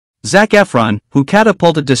Zac Efron, who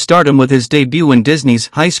catapulted to stardom with his debut in Disney's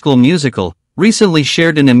High School Musical, recently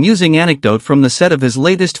shared an amusing anecdote from the set of his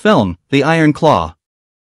latest film, The Iron Claw.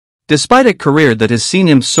 Despite a career that has seen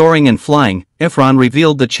him soaring and flying, Efron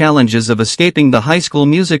revealed the challenges of escaping the High School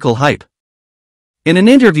Musical hype. In an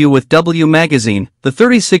interview with W Magazine, the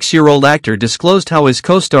 36-year-old actor disclosed how his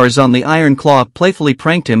co-stars on The Iron Claw playfully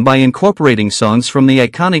pranked him by incorporating songs from the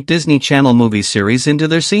iconic Disney Channel movie series into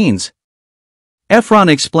their scenes. Efron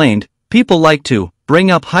explained, "People like to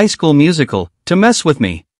bring up High School Musical to mess with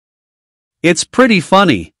me. It's pretty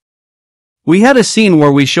funny. We had a scene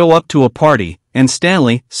where we show up to a party, and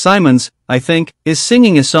Stanley Simons, I think, is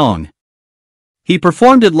singing a song. He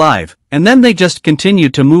performed it live, and then they just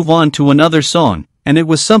continued to move on to another song, and it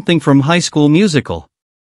was something from High School Musical."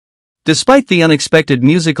 Despite the unexpected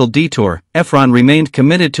musical detour, Efron remained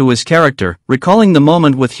committed to his character, recalling the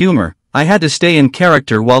moment with humor, "I had to stay in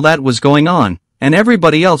character while that was going on, and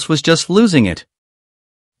everybody else was just losing it.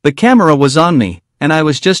 The camera was on me, and I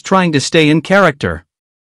was just trying to stay in character.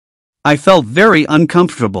 I felt very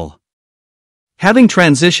uncomfortable." Having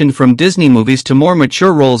transitioned from Disney movies to more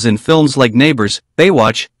mature roles in films like Neighbors,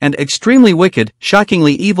 Baywatch, and Extremely Wicked,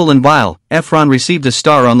 Shockingly Evil and Vile, Efron received a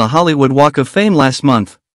star on the Hollywood Walk of Fame last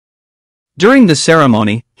month. During the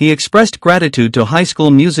ceremony, he expressed gratitude to High School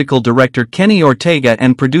Musical director Kenny Ortega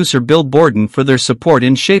and producer Bill Borden for their support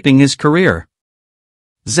in shaping his career.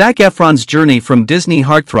 Zac Efron's journey from Disney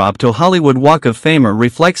heartthrob to Hollywood Walk of Famer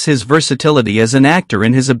reflects his versatility as an actor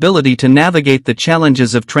and his ability to navigate the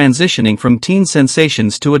challenges of transitioning from teen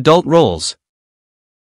sensations to adult roles.